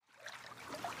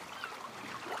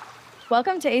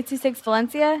Welcome to 826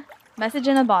 Valencia, message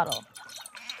in a bottle.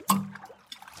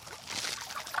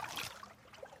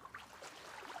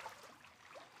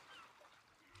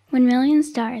 One Million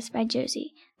Stars by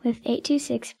Josie with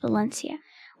 826 Valencia.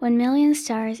 1 million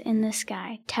stars in the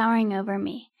sky, towering over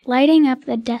me, lighting up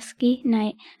the dusky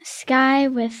night sky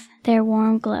with their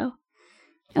warm glow.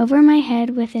 Over my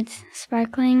head with its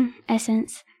sparkling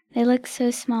essence, they look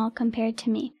so small compared to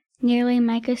me, nearly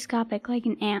microscopic like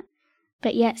an ant,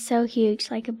 but yet so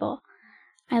huge like a bull.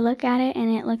 I look at it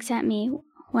and it looks at me,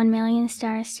 1 million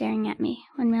stars staring at me,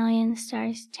 1 million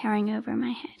stars towering over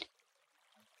my head.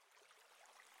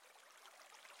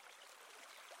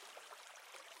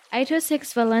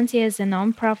 I26 Valencia is a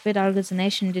non-profit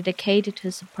organization dedicated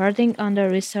to supporting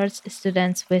under-researched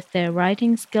students with their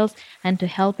writing skills and to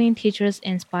helping teachers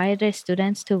inspire their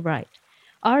students to write.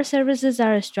 Our services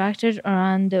are structured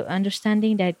around the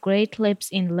understanding that great leaps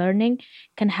in learning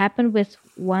can happen with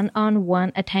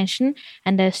one-on-one attention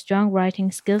and that strong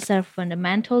writing skills are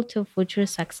fundamental to future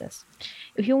success.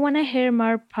 If you want to hear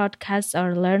more podcasts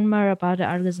or learn more about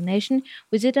the organization,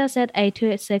 visit us at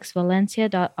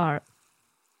 826valencia.org.